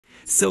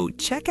So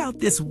check out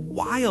this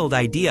wild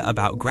idea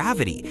about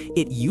gravity.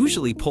 It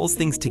usually pulls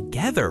things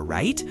together,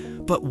 right?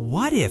 But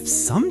what if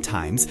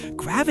sometimes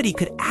gravity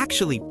could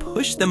actually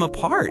push them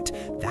apart?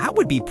 That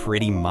would be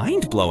pretty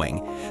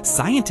mind-blowing.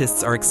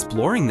 Scientists are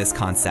exploring this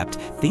concept,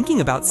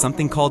 thinking about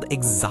something called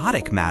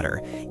exotic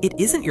matter. It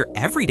isn't your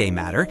everyday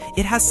matter,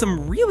 it has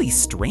some really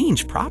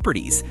strange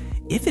properties.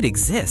 If it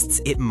exists,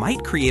 it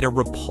might create a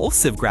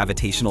repulsive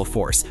gravitational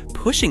force,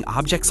 pushing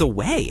objects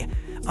away.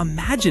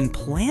 Imagine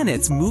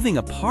planets moving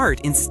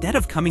apart instead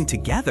of coming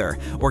together,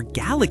 or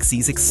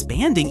galaxies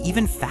expanding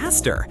even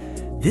faster.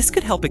 This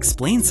could help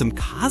explain some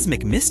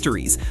cosmic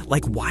mysteries,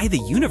 like why the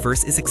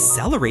universe is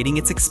accelerating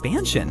its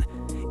expansion.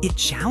 It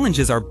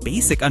challenges our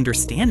basic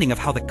understanding of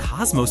how the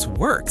cosmos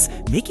works,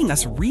 making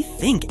us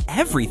rethink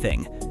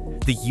everything.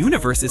 The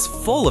universe is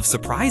full of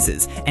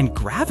surprises, and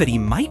gravity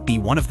might be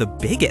one of the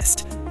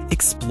biggest.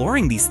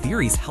 Exploring these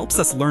theories helps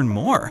us learn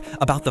more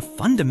about the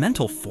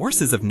fundamental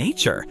forces of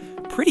nature.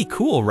 Pretty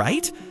cool,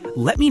 right?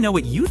 Let me know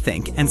what you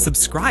think and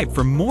subscribe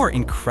for more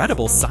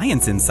incredible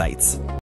science insights.